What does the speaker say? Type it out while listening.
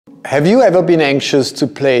Have you ever been anxious to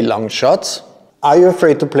play long shots? Are you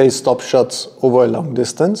afraid to play stop shots over a long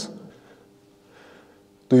distance?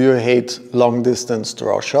 Do you hate long distance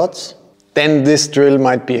draw shots? Then this drill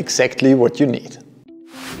might be exactly what you need.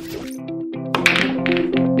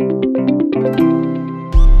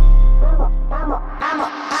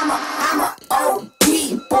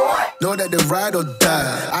 Know that they ride or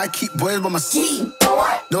die. I keep boys by my side.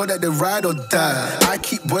 Know that they ride or die. I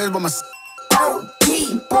keep boys by my side.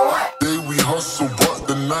 Day we hustle, but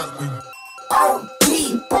the night we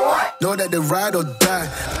Know that they ride or die.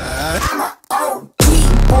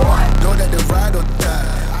 Know that they ride or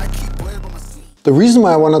die. I keep boys by my side. The reason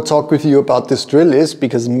why I want to talk with you about this drill is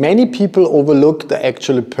because many people overlook the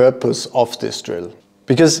actual purpose of this drill.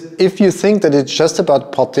 Because if you think that it's just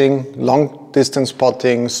about potting, long distance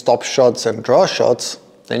potting, stop shots and draw shots,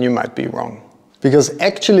 then you might be wrong. Because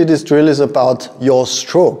actually this drill is about your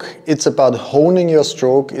stroke. It's about honing your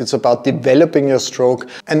stroke, it's about developing your stroke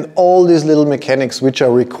and all these little mechanics which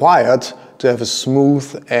are required to have a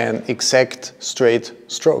smooth and exact straight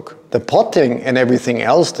stroke. The potting and everything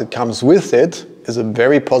else that comes with it is a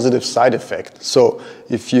very positive side effect. So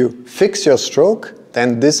if you fix your stroke,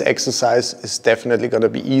 then this exercise is definitely going to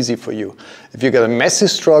be easy for you. If you get a messy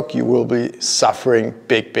stroke, you will be suffering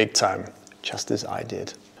big time, just as I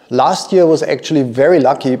did. Last year was actually very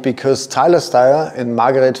lucky because Tyler Steyer and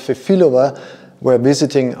Margaret Fefilova were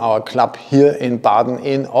visiting our club here in Baden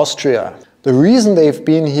in Austria. The reason they've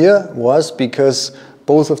been here was because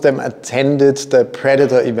both of them attended the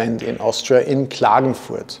Predator event in Austria in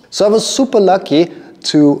Klagenfurt. So I was super lucky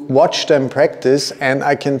to watch them practice, and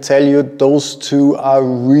I can tell you those two are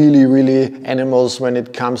really animals when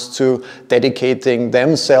it comes to dedicating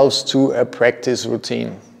themselves to a practice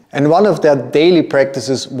routine. And one of their daily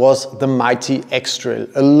practices was the Mighty X drill.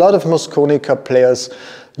 A lot of Mosconi Cup players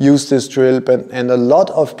use this drill and a lot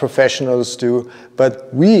of professionals do,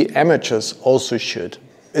 but we amateurs also should.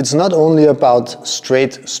 It's not only about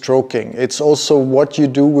straight stroking, it's also what you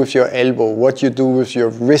do with your elbow, what you do with your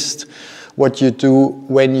wrist, what you do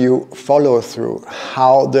when you follow through,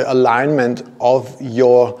 how the alignment of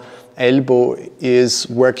your elbow is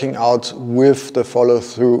working out with the follow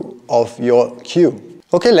through of your cue.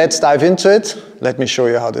 Okay, let's dive into it. Let me show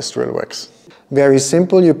you how this drill works. Very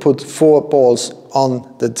simple, you put 4 balls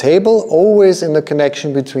on the table, always in the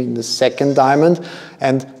connection between the second diamond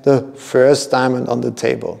and the first diamond on the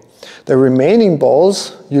table. The remaining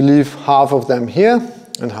balls, you leave half of them here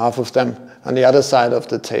and half of them on the other side of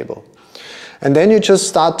the table. And then you just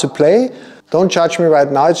start to play. Don't judge me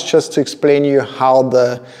right now, it's just to explain you how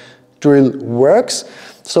the drill works.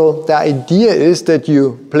 So the idea is that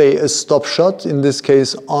you play a stop shot, in this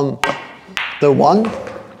case on the 1.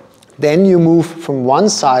 Then you move from one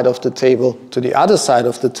side of the table to the other side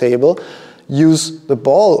of the table. Use the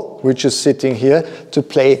ball, which is sitting here, to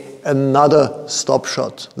play another stop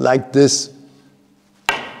shot, like this.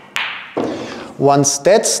 Once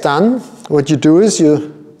that's done, what you do is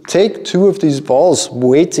you take 2 of these balls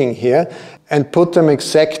waiting here and put them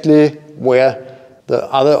exactly where the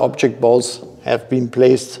other object balls have been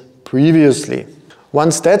placed previously.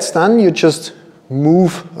 Once that's done, you just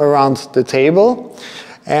move around the table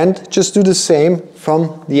and just do the same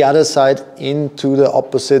from the other side into the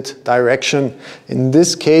opposite direction. In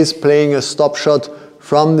this case, playing a stop shot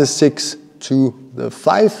from the 6 to the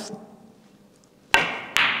 5.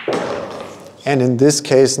 And in this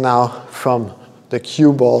case now from the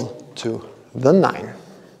cue ball to the 9.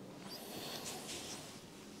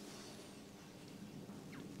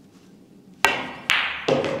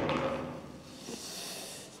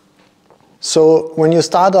 So when you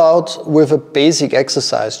start out with a basic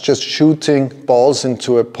exercise, just shooting balls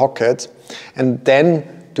into a pocket, and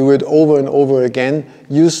then do it over and over again,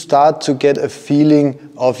 you start to get a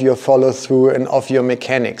feeling of your follow through and of your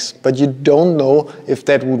mechanics. But you don't know if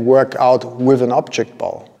that would work out with an object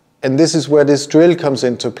ball. And this is where this drill comes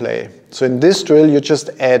into play. So in this drill you just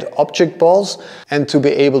add object balls, and to be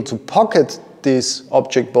able to pocket these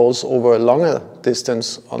object balls over a longer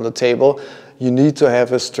distance on the table, you need to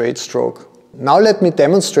have a straight stroke. Now let me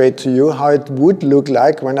demonstrate to you how it would look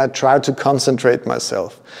like when I try to concentrate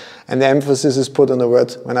myself. And the emphasis is put on the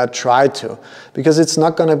word when I try to, because it's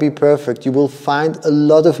not going to be perfect. You will find a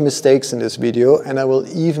lot of mistakes in this video, and I will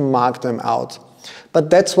even mark them out. But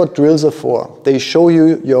that's what drills are for. They show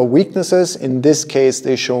you your weaknesses. In this case,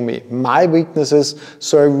 they show me my weaknesses,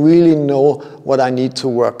 so I really know what I need to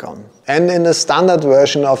work on. And in the standard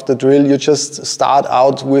version of the drill, you just start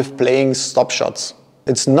out with playing stop shots.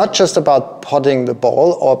 It's not just about potting the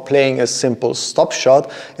ball or playing a simple stop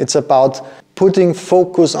shot. It's about putting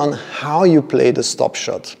focus on how you play the stop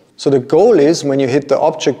shot. So the goal is, when you hit the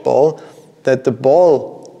object ball, that the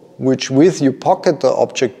ball which with you pocket the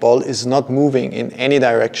object ball is not moving in any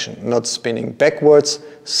direction, not spinning backwards,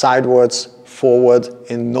 sidewards, forward,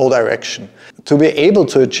 in no direction. To be able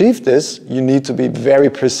to achieve this, you need to be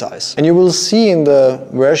very precise. And you will see in the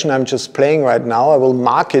version I'm just playing right now, I will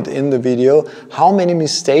mark it in the video, how many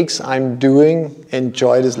mistakes I'm doing.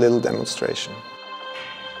 Enjoy this little demonstration.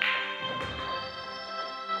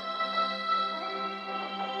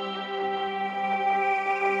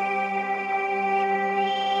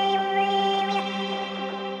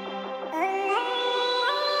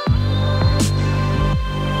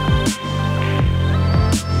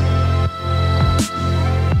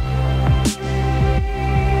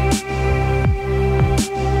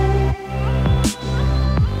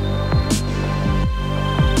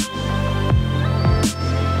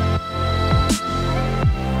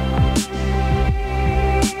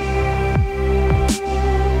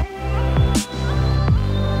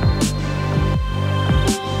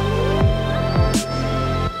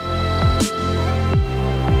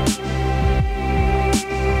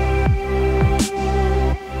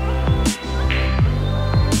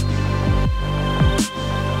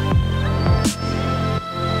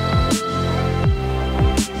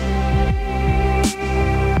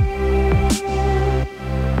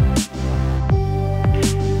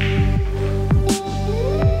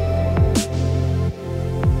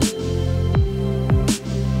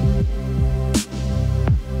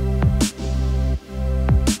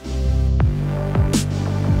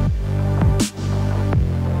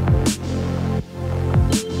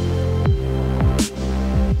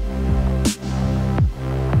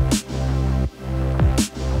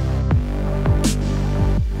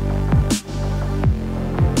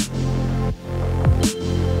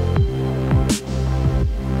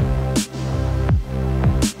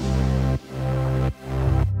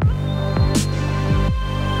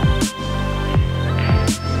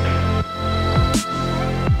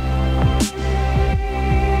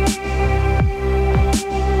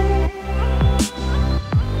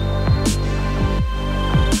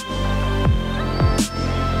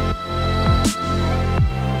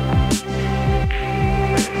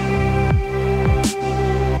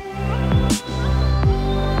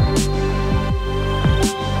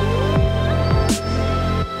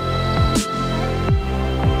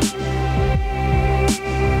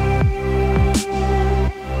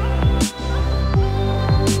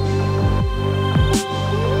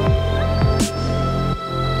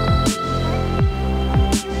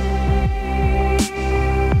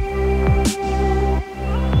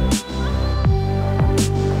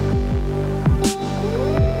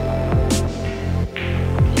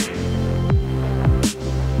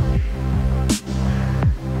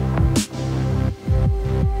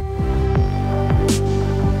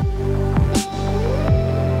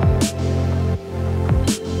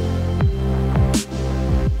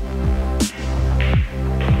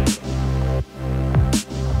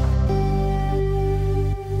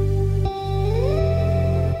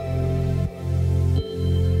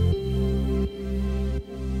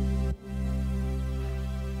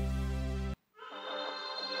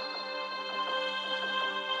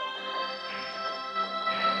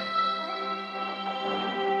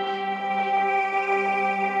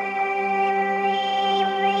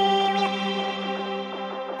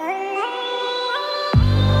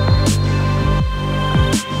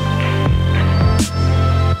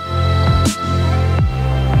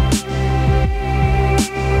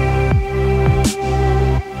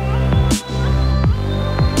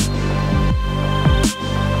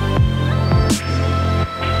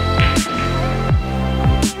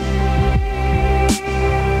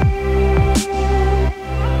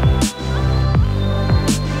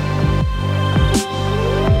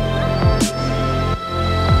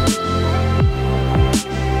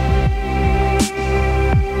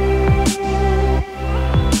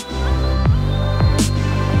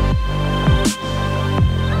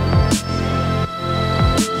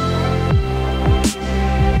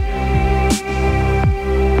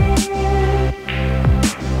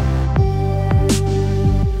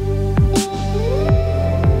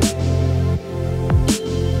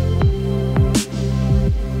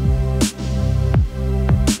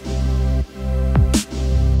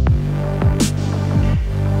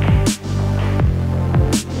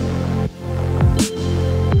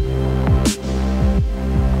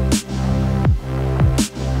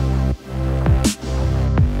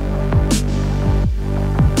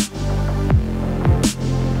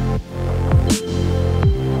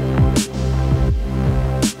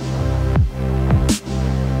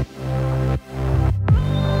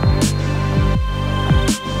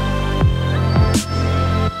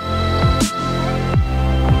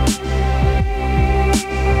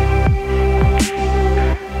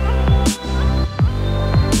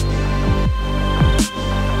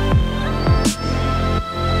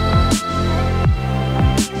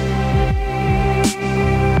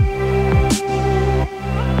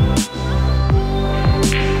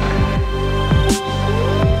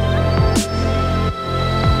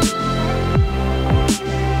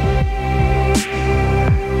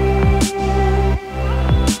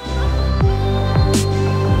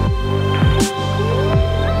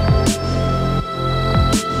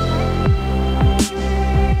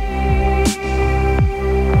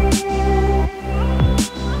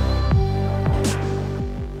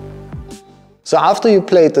 So after you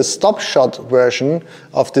played the stop shot version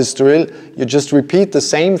of this drill, you just repeat the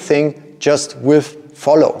same thing just with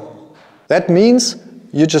follow. That means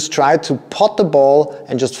you just try to pot the ball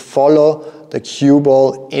and just follow the cue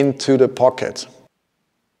ball into the pocket.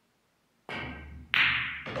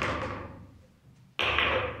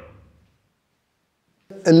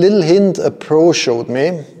 A little hint a pro showed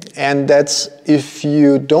me, and that's if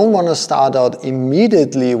you don't want to start out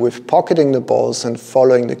immediately with pocketing the balls and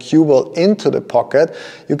following the cue ball into the pocket,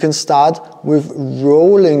 you can start with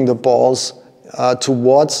rolling the balls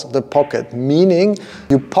towards the pocket, meaning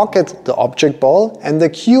you pocket the object ball and the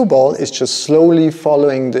cue ball is just slowly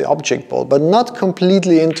following the object ball, but not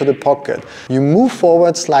completely into the pocket. You move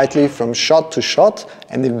forward slightly from shot to shot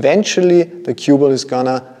and eventually the cue ball is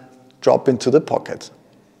gonna drop into the pocket.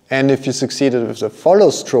 And if you succeeded with the follow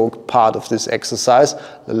stroke part of this exercise,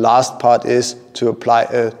 the last part is to apply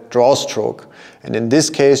a draw stroke. And in this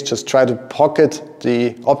case, just try to pocket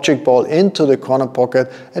the object ball into the corner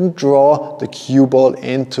pocket and draw the cue ball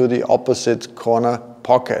into the opposite corner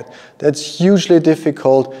pocket. That's hugely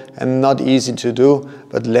difficult and not easy to do,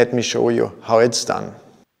 but let me show you how it's done.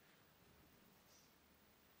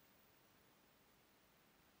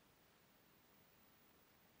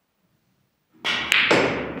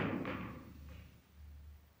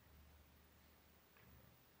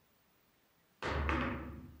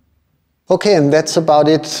 Okay, and that's about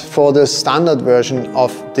it for the standard version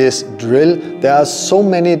of this drill. There are so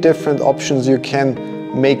many different options. You can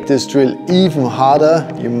make this drill even harder.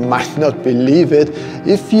 You might not believe it.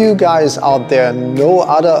 If you guys out there know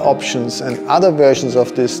other options and other versions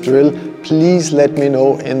of this drill, please let me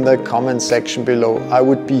know in the comment section below. I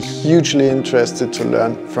would be hugely interested to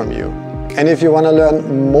learn from you. And if you want to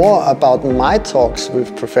learn more about my talks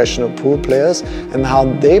with professional pool players and how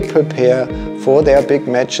they prepare for their big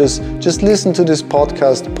matches, just listen to this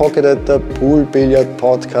podcast, Pocketed, the Pool Billiard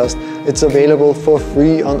Podcast. It's available for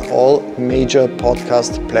free on all major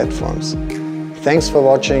podcast platforms. Thanks for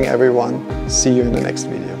watching, everyone. See you in the next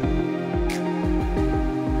video.